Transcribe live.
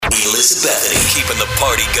Jamie, Liz, and Bethany keeping the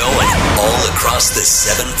party going all across the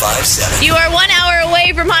 757. You are 1 hour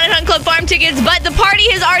away from Haunted Hunt Club farm tickets, but the party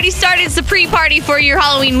has already started. It's the pre-party for your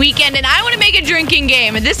Halloween weekend, and I want to make a drinking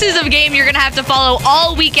game. And this is a game you're going to have to follow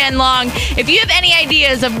all weekend long. If you have any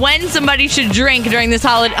ideas of when somebody should drink during this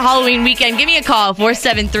Halloween weekend, give me a call,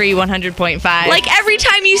 473-100.5. Like every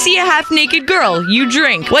time you see a half-naked girl, you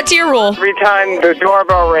drink. What's your rule? Every time the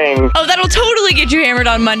doorbell rings. Oh, that'll totally get you hammered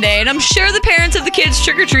on Monday, and I'm sure the parents of the kids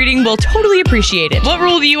trick-or-treating will totally appreciate it. What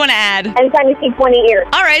rule do you want to add? Anytime you see pointy ears.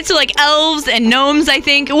 All right, so like elves and gnomes, I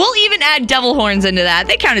think. We'll even add devil horns into that.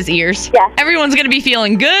 They count as ears. Yeah. Everyone's going to be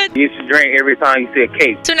feeling good. You should drink every time you see a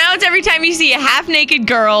cape. So now it's every time you see a half-naked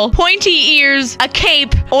girl, pointy ears, a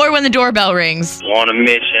cape, or when the doorbell rings. On a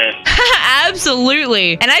mission.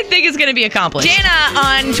 Absolutely. And I think it's going to be accomplished. Jana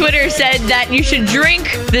on Twitter said that you should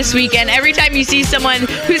drink this weekend every time you see someone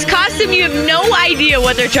whose costume you have no idea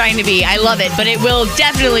what they're trying to be. I love it, but it will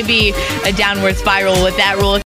definitely be a downward spiral with that rule.